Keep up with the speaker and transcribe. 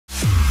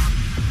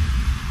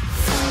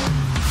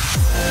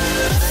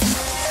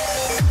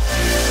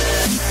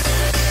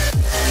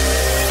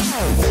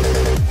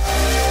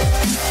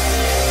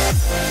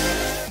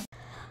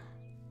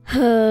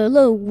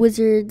Hello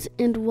wizards,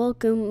 and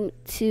welcome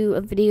to a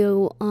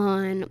video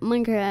on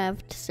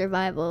Minecraft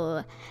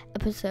Survival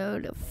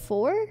episode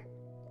 4.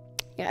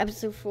 Yeah,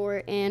 episode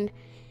 4, and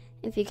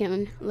if you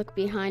can look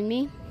behind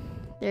me,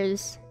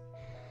 there's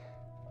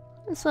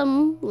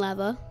some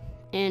lava,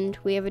 and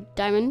we have a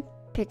diamond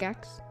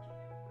pickaxe.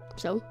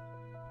 So,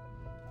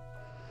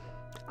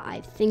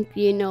 I think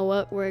you know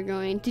what we're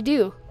going to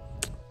do.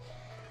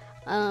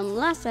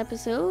 Last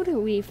episode,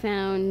 we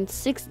found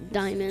 6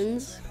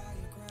 diamonds.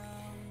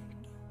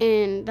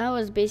 And that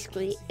was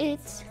basically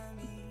it,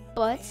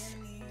 but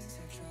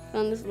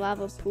found this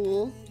lava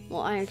pool.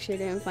 Well, I actually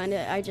didn't find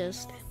it. I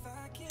just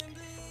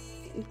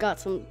got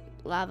some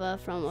lava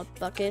from a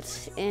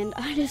bucket, and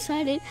I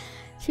decided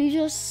to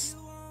just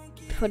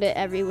put it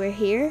everywhere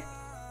here.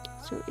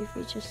 So if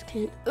we just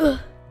can put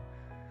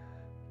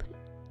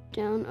it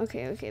down.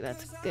 Okay,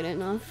 that's good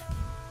enough.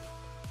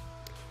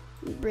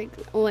 Break.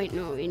 Oh wait,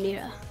 no, we need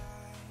to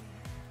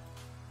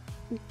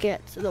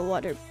get to the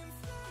water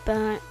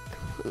back.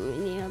 We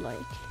need to like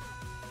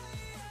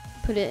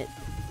put it.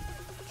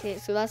 Okay,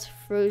 so that's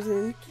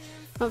frozen.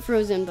 Not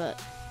frozen,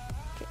 but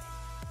okay.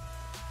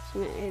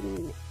 So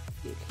and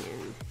you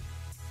can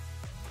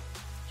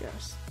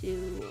just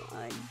do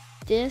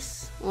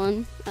this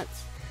one. I'm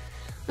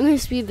gonna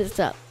speed this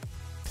up.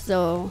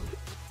 So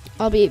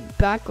I'll be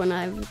back when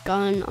I've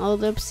gotten all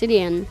the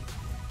obsidian.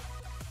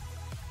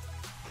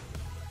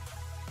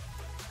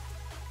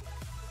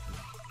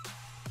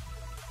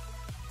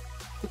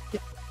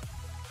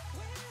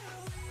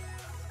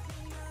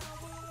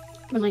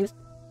 Come on,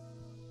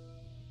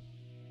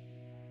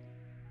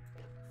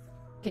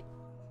 okay.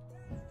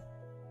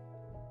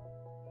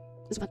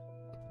 This is fun.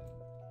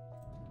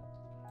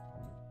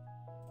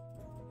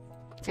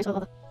 There's a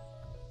lava.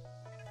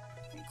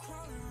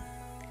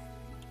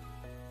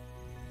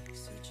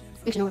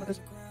 Make sure know where it goes.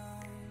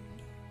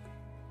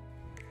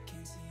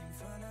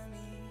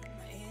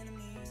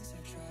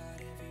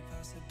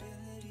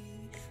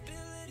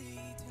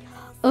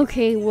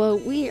 Okay, well,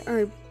 we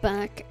are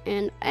back,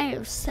 and I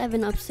have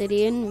 7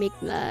 obsidian, make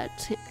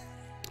that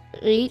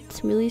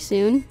 8 really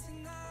soon.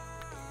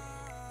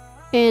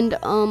 And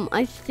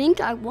I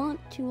think I want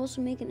to also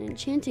make an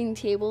enchanting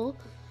table,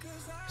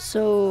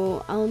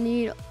 so I'll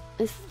need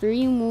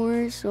 3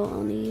 more, so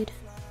I'll need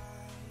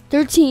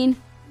 13.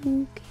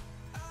 Okay.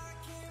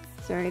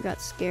 Sorry, I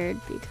got scared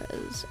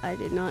because I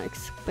did not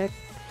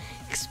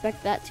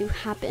expect that to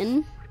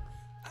happen.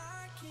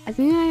 I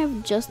think I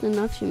have just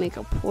enough to make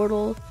a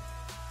portal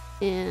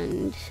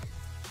and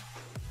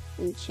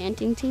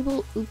enchanting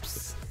table.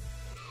 Oops.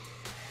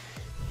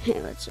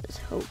 Hey, let's just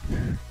hope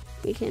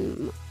we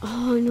can.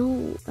 Oh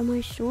no, am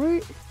I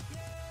short?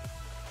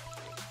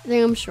 I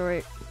think I'm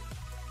short.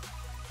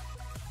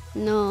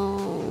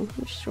 No,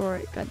 I'm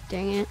short. God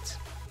dang it.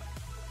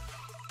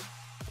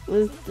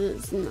 This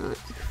is not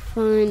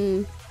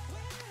fun.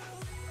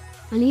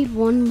 I need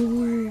one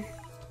more.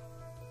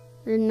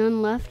 There's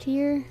none left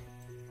here.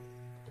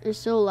 There's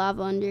still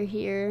lava under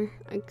here.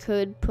 I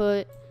could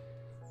put.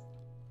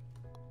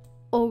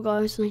 Oh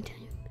gosh,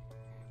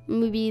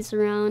 movies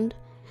around.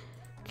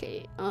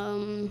 Okay,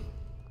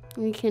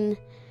 we can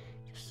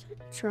just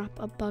drop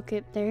a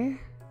bucket there.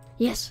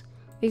 Yes,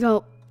 we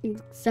got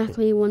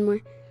exactly one more.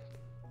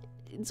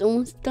 It's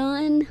almost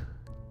done.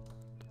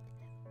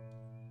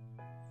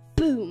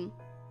 Boom,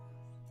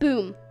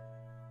 boom,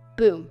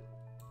 boom.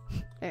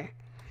 There.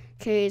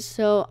 Okay,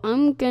 so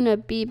I'm gonna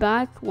be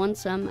back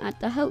once I'm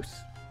at the house.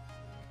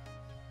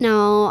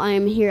 Now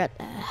I'm here at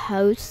the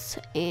house,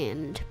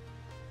 and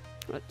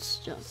let's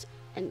just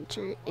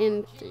enter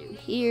in through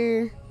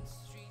here.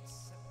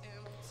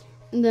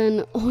 And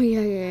then, oh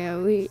yeah,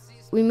 we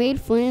made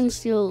flint and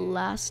steel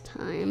last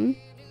time,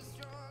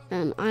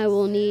 and I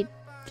will need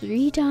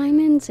 3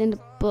 diamonds and a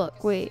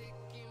book. Wait,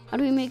 how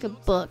do we make a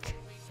book?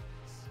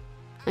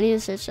 I need to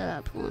search that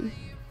up one.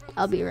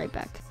 I'll be right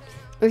back.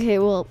 Okay,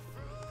 well,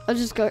 I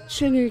just got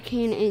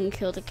sugarcane and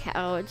killed a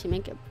cow to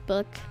make a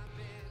book,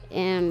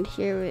 and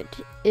here it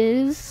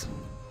is.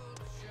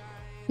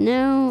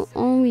 Now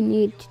all we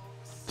need to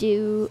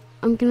do,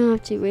 I'm gonna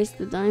have to waste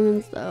the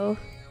diamonds though.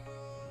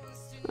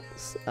 That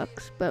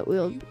sucks, but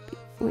we'll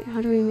wait,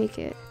 how do we make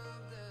it?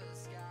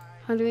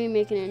 How do we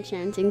make an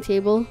enchanting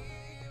table?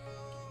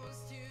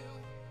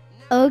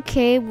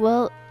 Okay,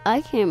 well, I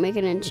can't make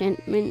an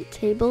enchantment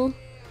table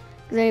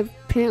because I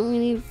apparently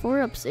need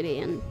 4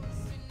 obsidian.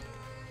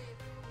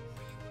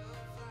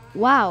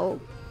 Wow.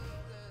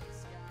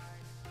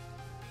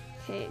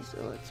 Okay, so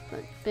let's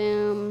put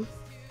bam.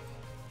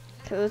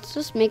 Okay, let's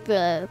just make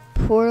the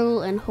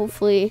portal, and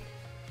hopefully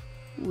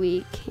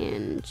we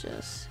can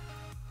just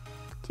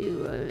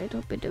do a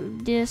little bit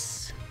of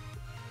this.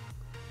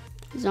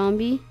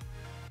 Zombie.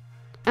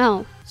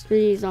 Ow, it's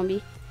pretty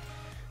zombie.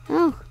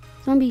 Ow,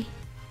 zombie.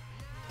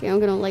 Okay, I'm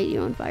gonna light you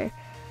on fire.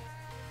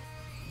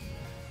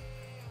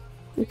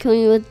 I'm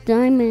killing you with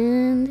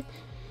diamond.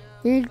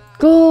 Here you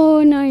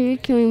go, now you're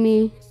killing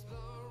me.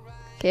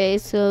 Okay,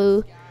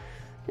 so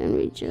then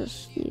we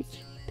just need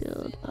to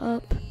build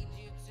up.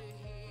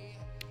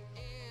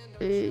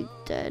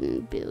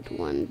 Then build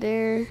one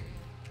there.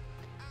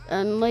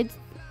 And light,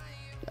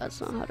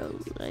 that's not how to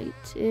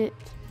light it.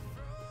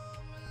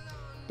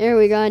 There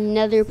we got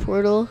Nether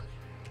portal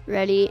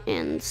ready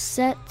and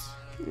set.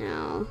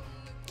 Now,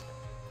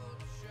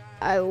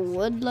 I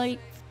would like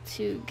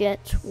to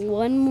get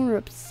one more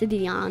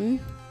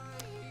obsidian.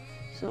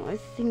 So I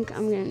think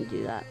I'm gonna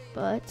do that,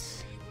 but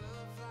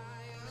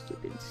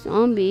stupid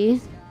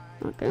zombie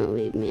not gonna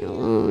leave me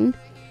alone.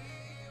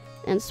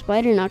 And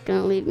spider not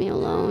gonna leave me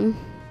alone.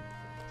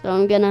 So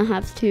I'm gonna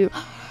have to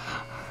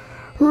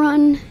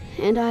run,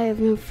 and I have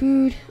no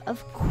food,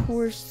 of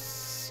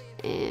course,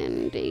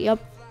 and yup,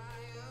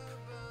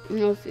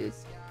 no food.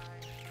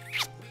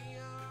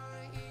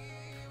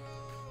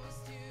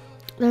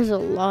 There's a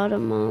lot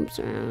of mobs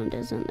around,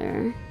 isn't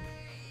there?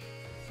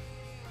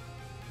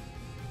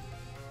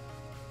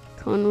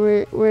 Come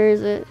on, where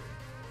is it?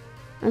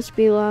 Must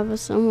be lava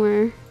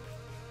somewhere.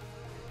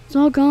 It's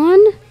all gone?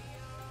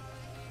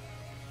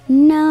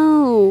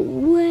 No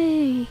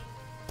way.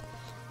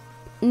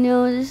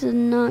 No, this is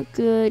not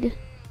good.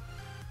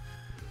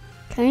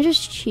 Can I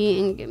just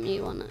cheat and give me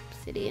one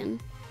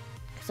obsidian?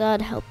 Because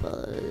that'd help a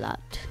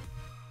lot.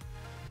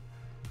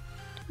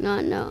 No,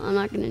 I'm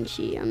not gonna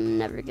cheat. I'm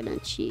never gonna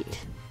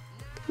cheat.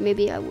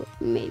 Maybe I would,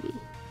 maybe.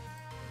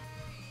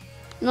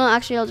 No,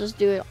 actually I'll just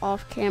do it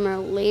off camera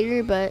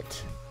later,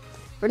 but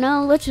for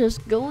now, let's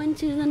just go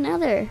into the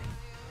Nether.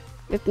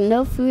 With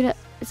no food.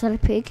 Is that a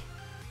pig?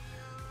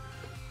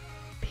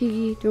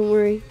 Piggy, don't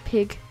worry,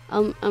 pig.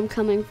 I'm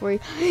coming for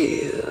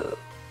you.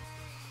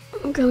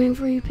 I'm coming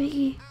for you,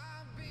 piggy.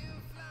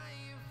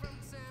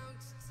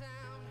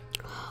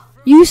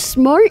 You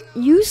smart,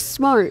 you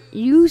smart,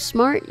 you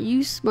smart,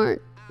 you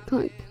smart. Come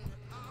on.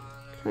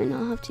 I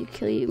now have to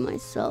kill you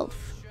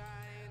myself.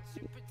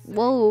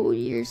 Whoa,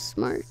 you're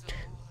smart.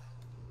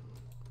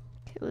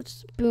 Okay,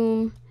 let's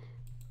boom.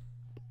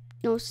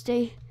 No,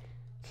 stay.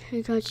 Okay,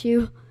 I got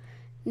you.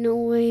 No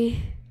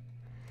way.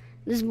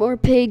 There's more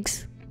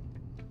pigs.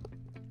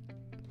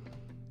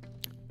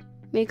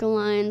 Make a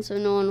line so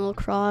no one will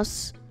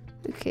cross.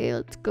 Okay,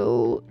 let's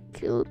go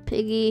kill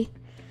piggy.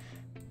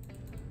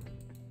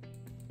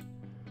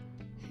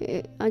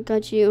 Okay, I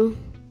got you.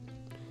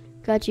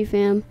 Got you,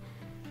 fam.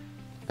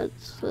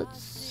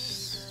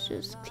 Let's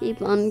just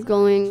keep on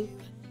going.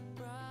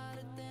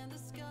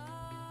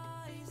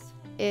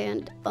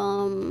 And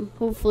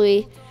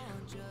hopefully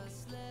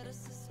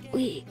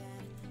we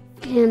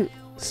can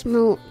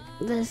smell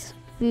this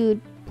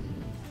food.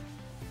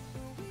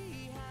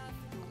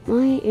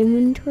 My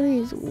inventory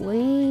is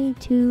way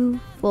too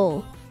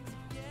full.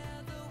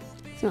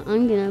 So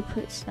I'm gonna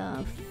put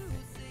stuff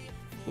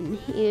in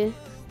here.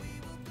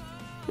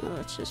 Now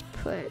let's just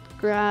put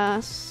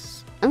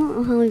grass. I don't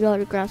know how we got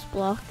a grass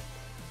block.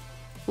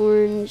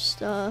 Orange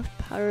stuff,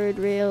 powered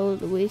rail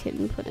that we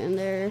can put in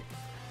there.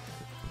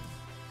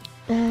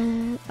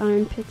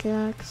 Iron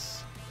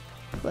pickaxe.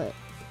 Put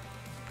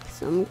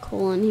some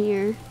coal in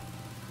here.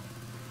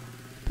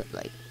 Put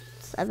like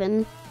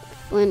 7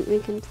 flint we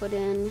can put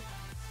in.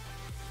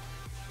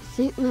 I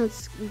think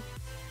that's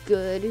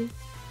good.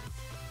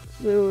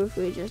 So if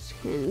we just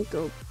can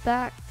go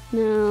back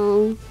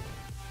now.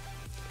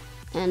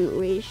 And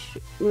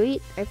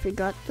wait, I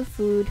forgot the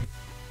food.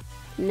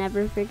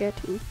 Never forget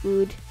the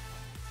food.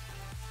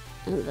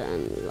 And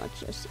then let's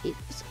just eat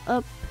this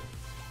up.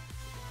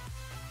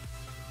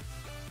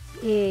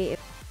 Yay.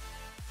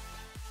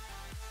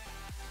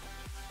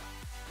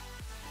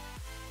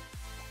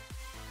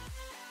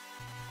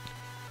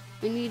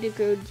 We need to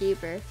go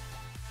deeper.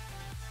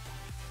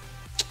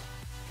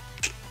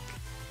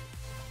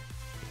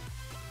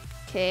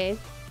 Okay.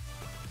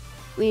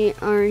 We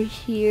are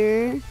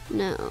here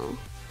now.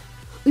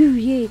 Ooh,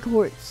 yay,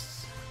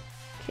 quartz.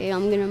 Okay,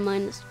 I'm gonna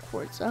mine this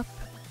quartz up.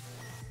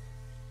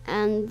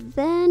 And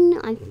then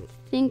I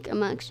think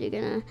I'm actually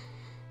gonna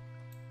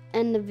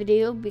end the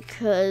video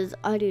because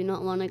I do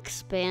not want to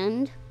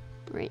expand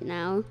right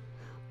now.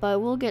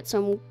 But we'll get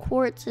some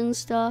quartz and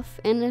stuff.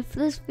 And if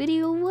this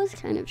video was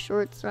kind of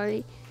short,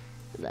 sorry,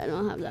 I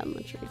don't have that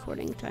much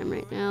recording time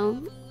right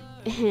now.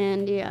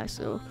 And yeah,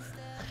 so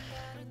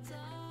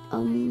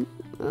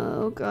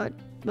oh god,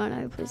 why did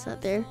I place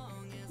that there?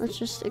 Let's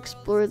just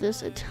explore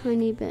this a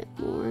tiny bit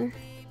more.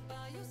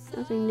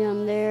 Nothing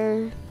down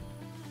there.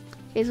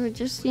 Okay, so it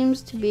just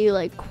seems to be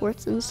like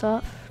quartz and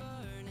stuff.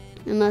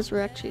 Unless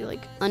we're actually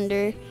like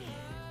under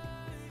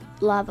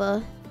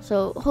lava.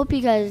 So hope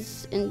you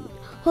guys and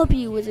hope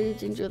you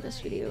wizards enjoy this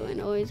video,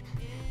 and always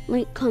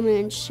like, comment,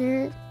 and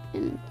share,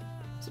 and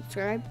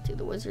subscribe to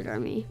the Wizard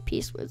Army.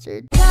 Peace,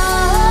 wizard.